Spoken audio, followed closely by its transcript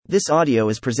This audio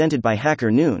is presented by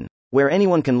Hacker Noon, where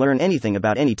anyone can learn anything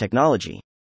about any technology.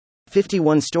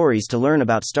 51 Stories to Learn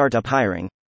About Startup Hiring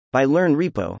by Learn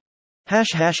Repo.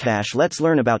 Let's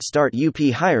learn about Start UP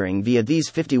hiring via these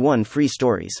 51 free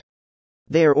stories.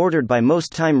 They are ordered by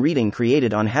Most Time Reading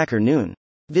created on Hacker Noon.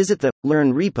 Visit the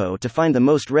Learn Repo to find the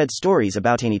most read stories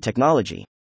about any technology.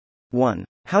 1.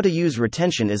 How to use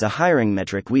retention as a hiring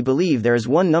metric. We believe there is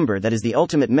one number that is the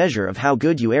ultimate measure of how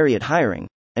good you are at hiring: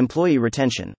 employee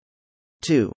retention.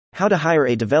 2. How to hire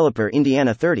a developer.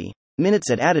 Indiana 30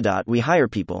 minutes at Adidot. We hire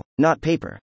people, not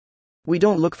paper. We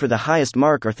don't look for the highest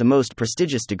mark or the most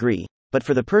prestigious degree, but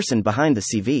for the person behind the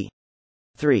CV.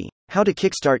 3. How to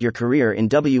kickstart your career in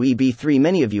Web 3.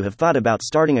 Many of you have thought about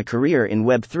starting a career in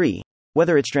Web 3,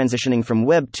 whether it's transitioning from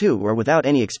Web 2 or without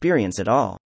any experience at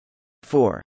all.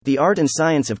 4. The art and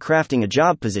science of crafting a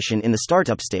job position in the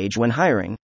startup stage. When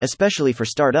hiring, especially for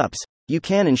startups, you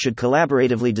can and should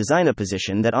collaboratively design a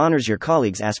position that honors your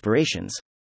colleagues' aspirations.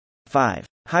 5.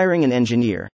 Hiring an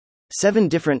engineer. 7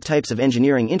 different types of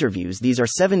engineering interviews. These are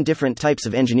 7 different types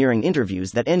of engineering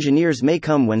interviews that engineers may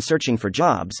come when searching for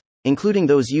jobs, including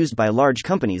those used by large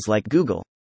companies like Google.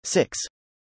 6.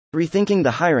 Rethinking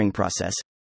the hiring process.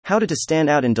 How to stand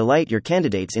out and delight your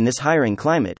candidates in this hiring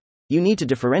climate. You need to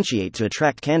differentiate to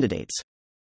attract candidates.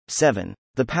 7.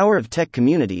 The power of tech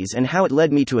communities and how it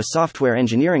led me to a software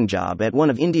engineering job at one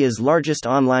of India's largest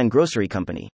online grocery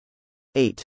company.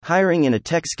 8. Hiring in a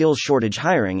tech skills shortage.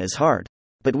 Hiring is hard,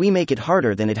 but we make it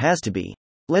harder than it has to be.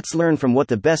 Let's learn from what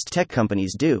the best tech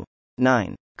companies do.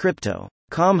 9.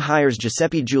 Crypto.com hires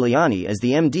Giuseppe Giuliani as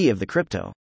the MD of the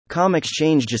Crypto.com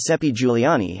exchange. Giuseppe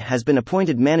Giuliani has been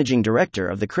appointed managing director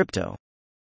of the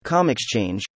Crypto.com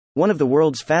exchange, one of the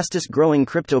world's fastest growing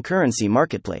cryptocurrency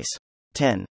marketplace.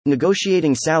 10.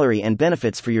 Negotiating salary and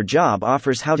benefits for your job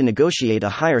offers. How to negotiate a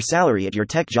higher salary at your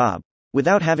tech job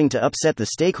without having to upset the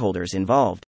stakeholders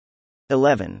involved.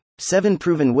 11. 7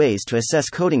 proven ways to assess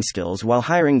coding skills while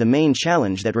hiring. The main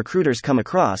challenge that recruiters come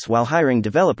across while hiring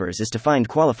developers is to find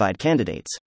qualified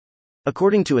candidates.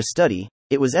 According to a study,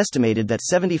 it was estimated that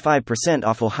 75%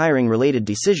 awful hiring related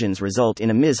decisions result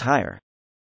in a mishire.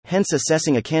 Hence,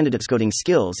 assessing a candidate's coding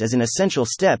skills is an essential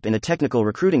step in a technical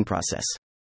recruiting process.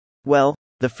 Well,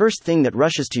 the first thing that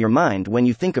rushes to your mind when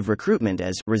you think of recruitment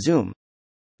is resume.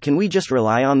 Can we just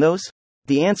rely on those?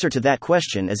 The answer to that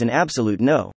question is an absolute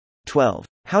no. 12.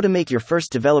 How to make your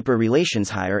first developer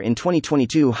relations hire in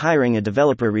 2022. Hiring a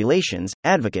developer relations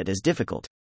advocate is difficult.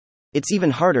 It's even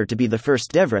harder to be the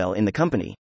first DevRel in the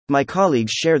company. My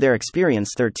colleagues share their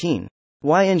experience. 13.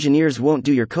 Why engineers won't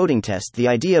do your coding test. The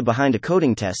idea behind a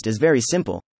coding test is very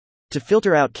simple: to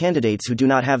filter out candidates who do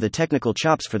not have the technical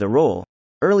chops for the role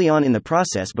early on in the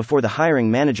process before the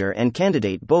hiring manager and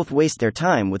candidate both waste their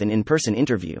time with an in-person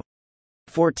interview.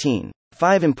 14.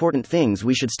 5 important things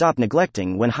we should stop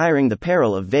neglecting when hiring. The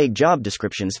peril of vague job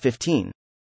descriptions. 15.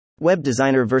 Web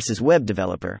designer versus web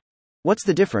developer. What's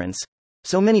the difference?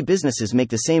 So many businesses make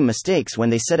the same mistakes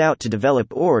when they set out to develop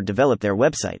their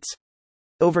websites.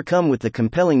 Overcome with the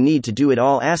compelling need to do it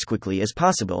all as quickly as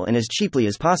possible and as cheaply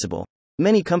as possible,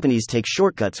 many companies take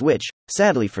shortcuts which,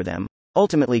 sadly for them,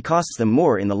 ultimately costs them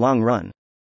more in the long run.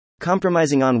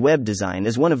 Compromising on web design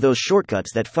is one of those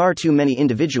shortcuts that far too many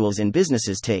individuals and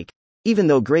businesses take, even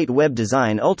though great web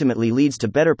design ultimately leads to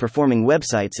better performing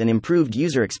websites and improved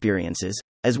user experiences,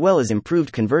 as well as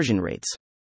improved conversion rates.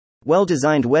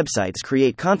 Well-designed websites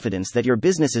create confidence that your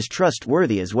business is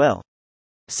trustworthy as well.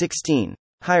 16.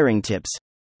 Hiring tips.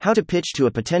 How to pitch to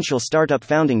a potential startup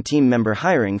founding team member.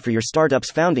 Hiring for your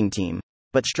startup's founding team,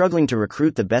 but struggling to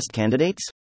recruit the best candidates?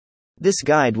 This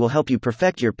guide will help you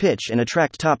perfect your pitch and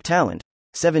attract top talent.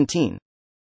 17.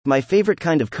 My favorite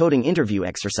kind of coding interview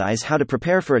exercise. How to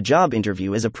prepare for a job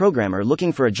interview as a programmer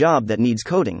looking for a job that needs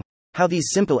coding. How these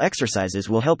simple exercises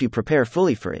will help you prepare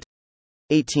fully for it.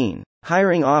 18.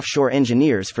 Hiring offshore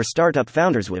engineers for startup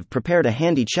founders. We've prepared a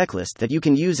handy checklist that you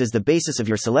can use as the basis of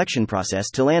your selection process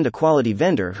to land a quality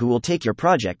vendor who will take your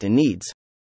project and needs.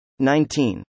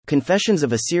 19. Confessions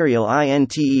of a Serial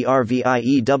Interviewee.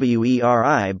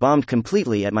 Bombed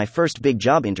completely at my first big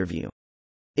job interview.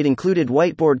 It included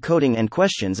whiteboard coding and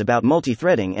questions about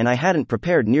multi-threading, and I hadn't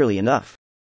prepared nearly enough.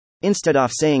 Instead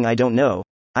of saying I don't know,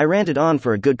 I ranted on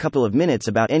for a good couple of minutes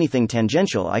about anything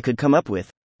tangential I could come up with,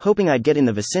 hoping I'd get in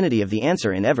the vicinity of the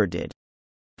answer, and never did.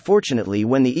 Fortunately,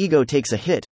 when the ego takes a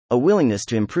hit, a willingness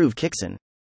to improve kicks in.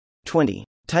 20.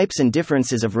 Types and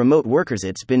differences of remote workers.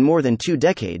 It's been more than 2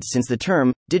 decades since the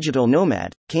term digital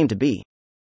nomad came to be.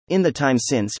 In the time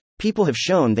since, people have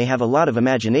shown they have a lot of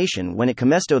imagination when it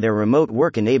comes to their remote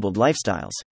work enabled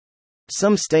lifestyles.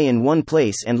 Some stay in one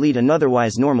place and lead an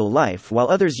otherwise normal life, while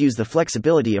others use the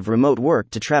flexibility of remote work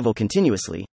to travel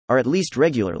continuously, or at least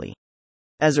regularly.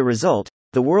 As a result,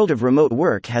 the world of remote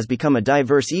work has become a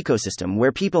diverse ecosystem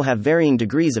where people have varying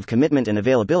degrees of commitment and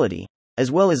availability,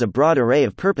 as well as a broad array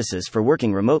of purposes for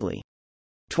working remotely.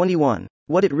 21.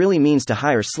 What it really means to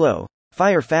hire slow,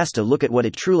 fire fast. To look at what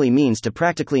it truly means to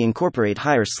practically incorporate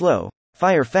hire slow,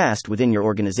 fire fast within your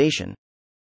organization.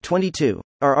 22.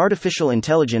 Are artificial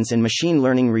intelligence and machine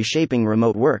learning reshaping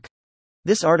remote work?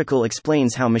 This article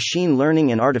explains how machine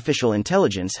learning and artificial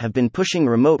intelligence have been pushing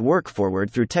remote work forward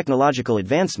through technological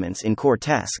advancements in core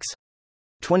tasks.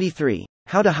 23.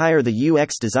 How to hire the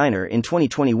UX designer in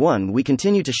 2021. We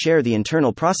continue to share the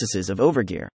internal processes of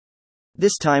Overgear.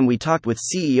 This time we talked with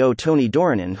CEO Tony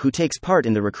Dorinan, who takes part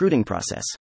in the recruiting process.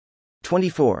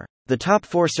 24. The top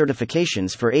 4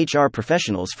 certifications for HR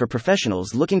professionals. For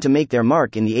professionals looking to make their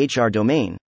mark in the HR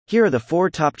domain, here are the 4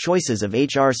 top choices of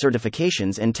HR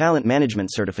certifications and talent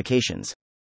management certifications.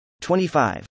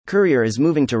 25. Courier is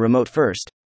moving to remote first.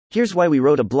 Here's why we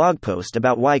wrote a blog post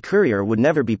about why Courier would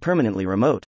never be permanently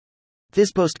remote.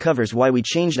 This post covers why we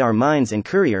changed our minds and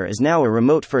Courier is now a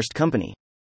remote first company.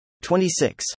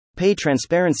 26. Pay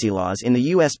transparency laws in the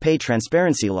U.S. Pay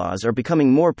transparency laws are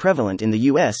becoming more prevalent in the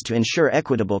U.S. to ensure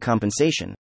equitable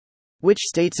compensation. Which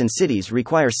states and cities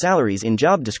require salaries in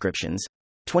job descriptions?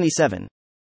 27.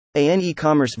 An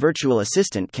e-commerce virtual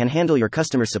assistant can handle your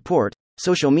customer support,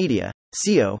 social media,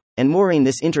 SEO, and more. In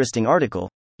this interesting article,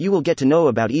 you will get to know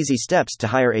about easy steps to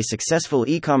hire a successful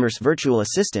e-commerce virtual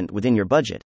assistant within your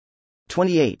budget.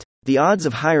 28. The odds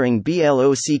of hiring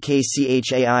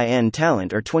blockchain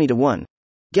talent are 20-1.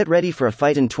 Get ready for a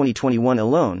fight in 2021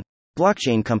 alone.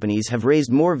 Blockchain companies have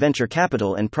raised more venture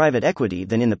capital and private equity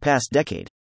than in the past decade.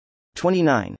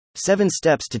 29. 7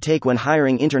 steps to take when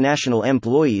hiring international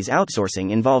employees.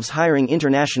 Outsourcing involves hiring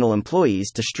international employees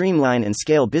to streamline and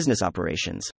scale business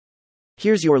operations.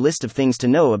 Here's your list of things to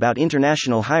know about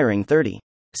international hiring. 30.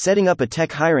 Setting up a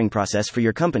tech hiring process for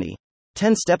your company.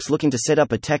 10 steps looking to set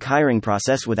up a tech hiring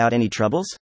process without any troubles?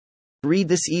 Read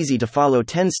this easy to follow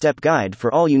 10-step guide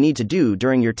for all you need to do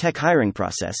during your tech hiring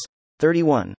process.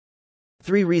 31.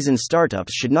 3 reasons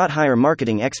startups should not hire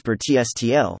marketing expert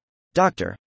TSTL.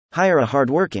 Doctor. Hire a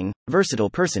hardworking,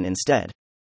 versatile person instead.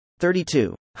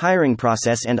 32. Hiring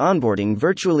process and onboarding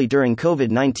virtually. During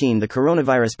COVID-19, the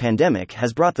coronavirus pandemic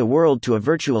has brought the world to a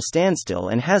virtual standstill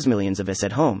and has millions of us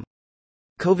at home.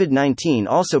 COVID-19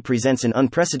 also presents an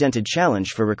unprecedented challenge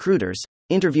for recruiters,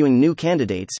 interviewing new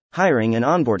candidates, hiring and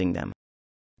onboarding them.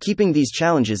 Keeping these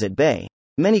challenges at bay,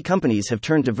 many companies have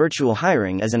turned to virtual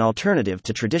hiring as an alternative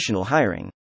to traditional hiring.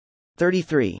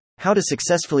 33. How to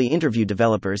successfully interview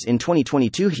developers in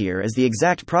 2022. Here is the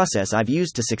exact process I've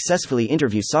used to successfully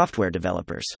interview software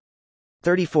developers.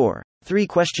 34. 3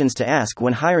 questions to ask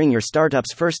when hiring your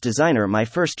startup's first designer. My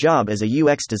first job as a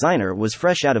UX designer was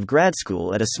fresh out of grad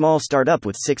school at a small startup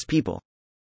with 6 people.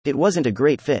 It wasn't a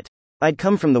great fit. I'd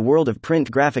come from the world of print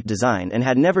graphic design and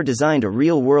had never designed a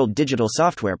real-world digital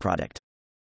software product.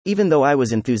 Even though I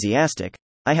was enthusiastic,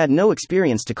 I had no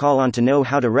experience to call on to know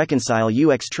how to reconcile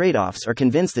UX trade-offs or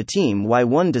convince the team why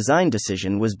one design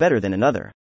decision was better than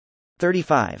another.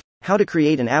 35. How to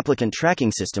create an applicant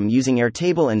tracking system using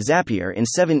Airtable and Zapier. In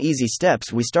 7 easy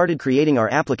steps, we started creating our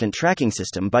applicant tracking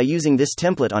system by using this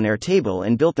template on Airtable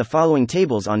and built the following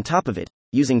tables on top of it,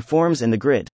 using forms and the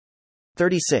grid.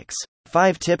 36.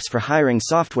 5 tips for hiring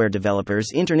software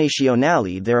developers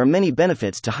internationally. There are many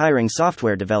benefits to hiring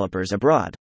software developers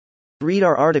abroad. Read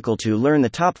our article to learn the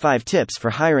top 5 tips for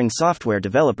hiring software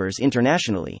developers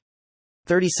internationally.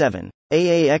 37.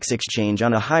 AX Exchange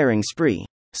on a hiring spree.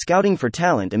 Scouting for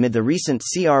talent amid the recent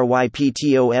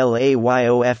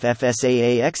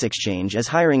CRYPTOLAYOFFSAAX Exchange is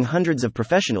hiring hundreds of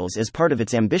professionals as part of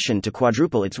its ambition to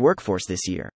quadruple its workforce this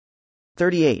year.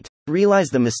 38. Realize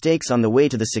the mistakes on the way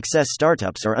to the success.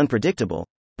 Startups are unpredictable,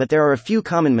 but there are a few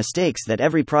common mistakes that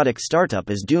every product startup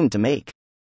is doomed to make.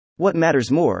 What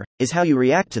matters more is how you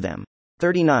react to them.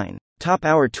 39. Top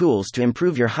hour tools to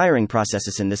improve your hiring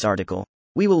processes. In this article,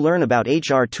 we will learn about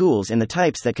HR tools and the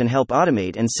types that can help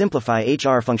automate and simplify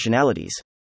HR functionalities.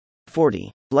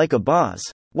 40. Like a boss.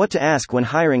 What to ask when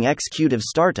hiring executive.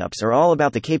 Startups are all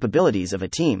about the capabilities of a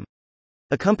team.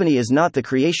 A company is not the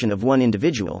creation of one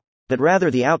individual, but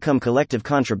rather the outcome collective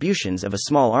contributions of a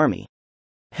small army.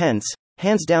 Hence,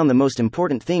 hands down the most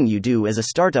important thing you do as a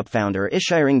startup founder is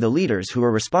hiring the leaders who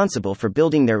are responsible for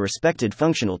building their respected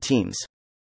functional teams.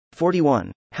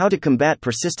 41. How to combat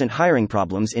persistent hiring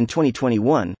problems in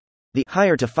 2021. The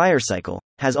hire-to-fire cycle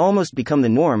has almost become the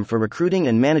norm for recruiting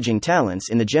and managing talents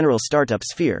in the general startup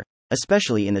sphere,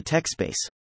 especially in the tech space.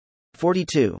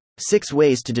 42. 6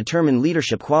 ways to determine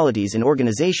leadership qualities in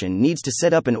organization needs to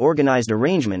set up an organized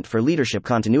arrangement for leadership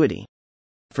continuity.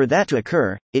 For that to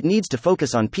occur, it needs to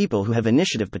focus on people who have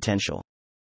initiative potential.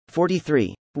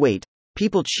 43. Wait.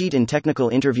 People cheat in technical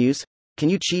interviews? Can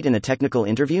you cheat in a technical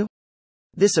interview?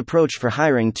 This approach for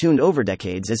hiring tuned over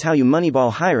decades is how you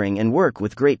moneyball hiring and work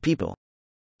with great people.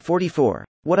 44.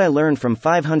 What I learned from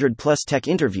 500 plus tech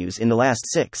interviews in the last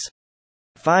 6.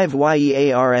 5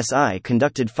 years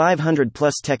conducted 500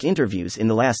 plus tech interviews in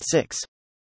the last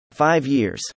 5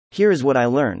 years. Here is what I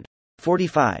learned.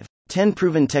 45. 10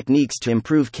 proven techniques to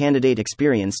improve candidate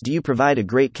experience. Do you provide a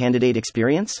great candidate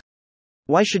experience?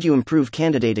 Why should you improve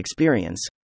candidate experience?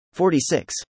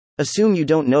 46. Assume you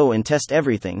don't know and test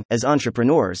everything. As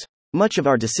entrepreneurs, much of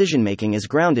our decision making is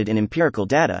grounded in empirical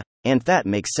data, and that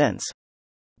makes sense.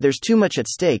 There's too much at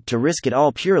stake to risk it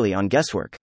all purely on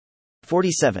guesswork.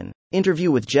 47.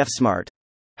 Interview with Jeff Smart.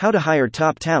 How to hire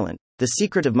top talent. The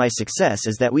secret of my success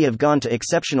is that we have gone to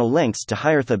exceptional lengths to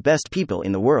hire the best people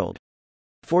in the world.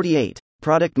 48.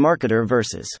 Product marketer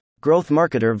versus growth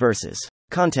marketer versus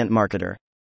content marketer.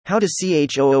 How to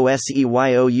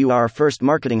CHOOSEYOUR first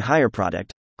marketing hire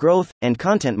product, growth, and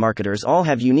content marketers all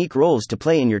have unique roles to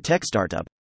play in your tech startup,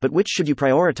 but which should you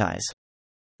prioritize?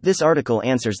 This article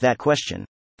answers that question.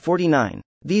 49.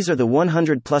 These are the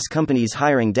 100 plus companies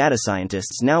hiring data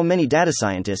scientists. Now many data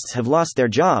scientists have lost their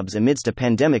jobs amidst a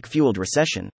pandemic-fueled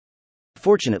recession.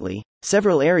 Fortunately,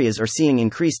 several areas are seeing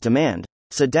increased demand,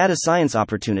 so data science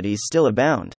opportunities still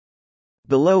abound.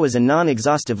 Below is a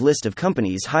non-exhaustive list of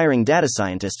companies hiring data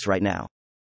scientists right now.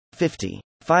 50.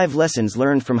 5 lessons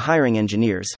learned from hiring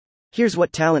engineers. Here's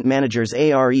what talent managers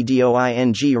are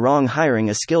doing wrong. Hiring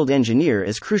a skilled engineer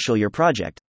is crucial. Your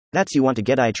project, that's you want to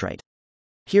get it right.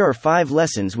 Here are 5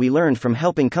 lessons we learned from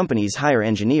helping companies hire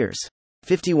engineers.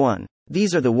 51.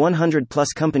 These are the 100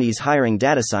 plus companies hiring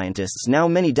data scientists. Now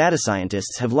many data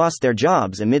scientists have lost their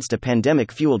jobs amidst a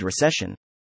pandemic-fueled recession.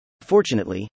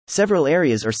 Fortunately, several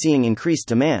areas are seeing increased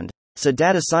demand, so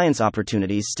data science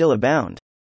opportunities still abound.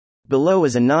 Below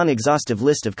is a non-exhaustive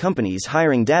list of companies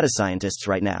hiring data scientists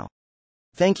right now.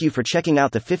 Thank you for checking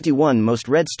out the 51 most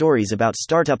read stories about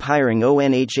startup hiring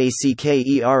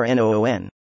ONHACKERNOON.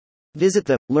 Visit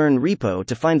the Learn repo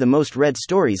to find the most read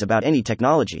stories about any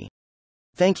technology.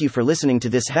 Thank you for listening to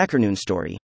this HackerNoon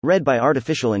story, read by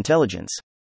Artificial Intelligence.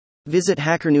 Visit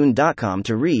hackerNoon.com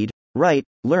to read, write,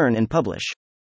 learn, and publish.